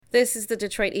This is the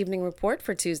Detroit Evening Report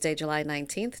for Tuesday, July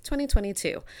 19th,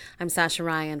 2022. I'm Sasha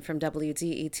Ryan from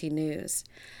WDET News.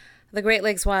 The Great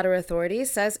Lakes Water Authority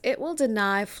says it will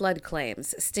deny flood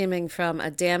claims stemming from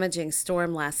a damaging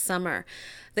storm last summer.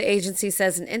 The agency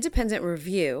says an independent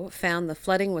review found the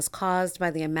flooding was caused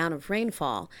by the amount of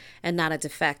rainfall and not a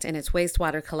defect in its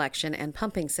wastewater collection and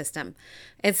pumping system.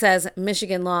 It says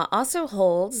Michigan law also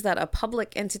holds that a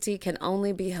public entity can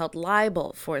only be held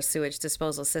liable for a sewage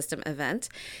disposal system event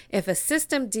if a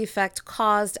system defect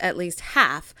caused at least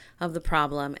half of the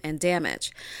problem and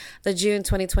damage. The June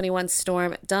 2021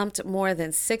 storm dumped more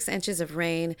than 6 inches of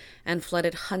rain and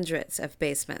flooded hundreds of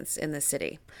basements in the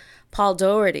city. Paul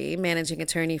Doherty, managing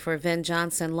attorney for Venn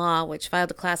Johnson Law, which filed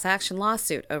a class action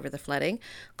lawsuit over the flooding,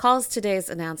 calls today's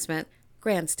announcement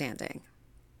grandstanding.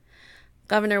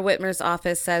 Governor Whitmer's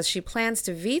office says she plans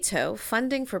to veto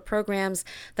funding for programs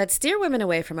that steer women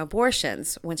away from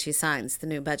abortions when she signs the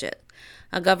new budget.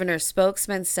 A governor's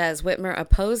spokesman says Whitmer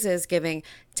opposes giving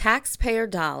taxpayer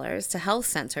dollars to health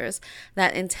centers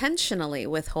that intentionally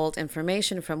withhold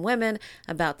information from women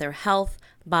about their health,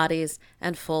 bodies,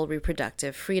 and full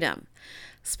reproductive freedom.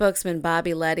 Spokesman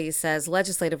Bobby Leddy says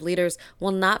legislative leaders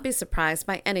will not be surprised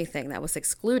by anything that was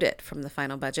excluded from the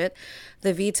final budget.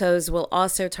 The vetoes will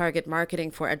also target marketing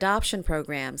for adoption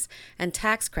programs and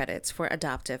tax credits for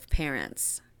adoptive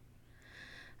parents.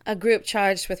 A group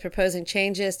charged with proposing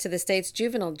changes to the state's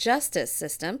juvenile justice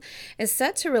system is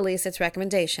set to release its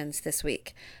recommendations this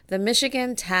week. The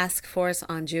Michigan Task Force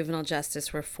on Juvenile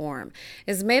Justice Reform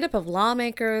is made up of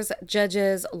lawmakers,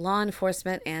 judges, law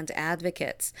enforcement, and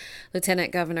advocates.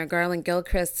 Lieutenant Governor Garland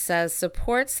Gilchrist says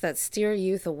supports that steer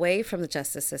youth away from the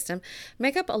justice system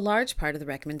make up a large part of the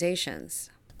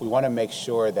recommendations. We want to make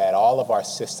sure that all of our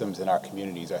systems in our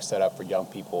communities are set up for young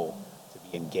people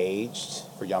engaged,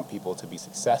 for young people to be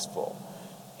successful.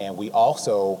 And we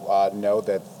also know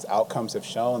that outcomes have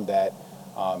shown that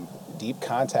deep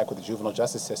contact with the juvenile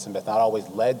justice system has not always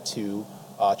led to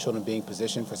children being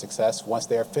positioned for success once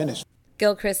they are finished.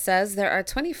 Gilchrist says there are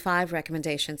 25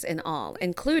 recommendations in all,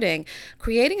 including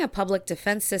creating a public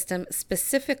defense system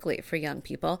specifically for young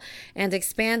people and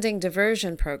expanding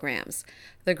diversion programs.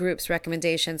 The group's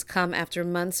recommendations come after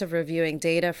months of reviewing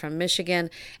data from Michigan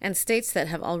and states that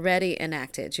have already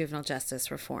enacted juvenile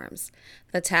justice reforms.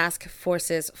 The task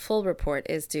force's full report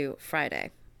is due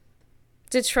Friday.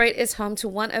 Detroit is home to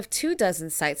one of 24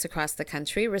 sites across the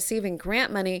country receiving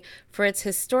grant money for its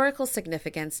historical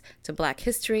significance to Black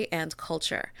history and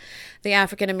culture. The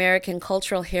African American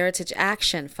Cultural Heritage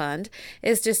Action Fund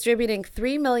is distributing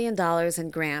 $3 million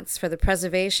in grants for the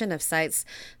preservation of sites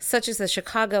such as the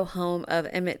Chicago home of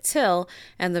Emmett Till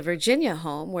and the Virginia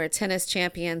home where tennis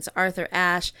champions Arthur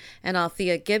Ashe and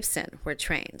Althea Gibson were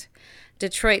trained.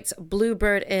 Detroit's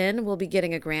Bluebird Inn will be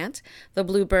getting a grant. The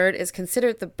Bluebird is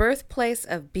considered the birthplace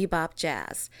of bebop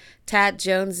jazz. Tad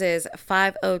Jones's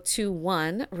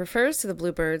 5021 refers to the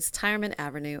Bluebird's Tireman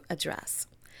Avenue address.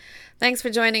 Thanks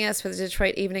for joining us for the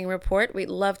Detroit Evening Report. We'd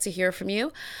love to hear from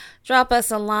you. Drop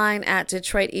us a line at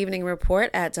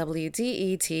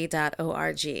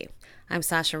DetroitEveningReport@WDET.org. I'm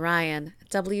Sasha Ryan,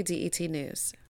 WDET News.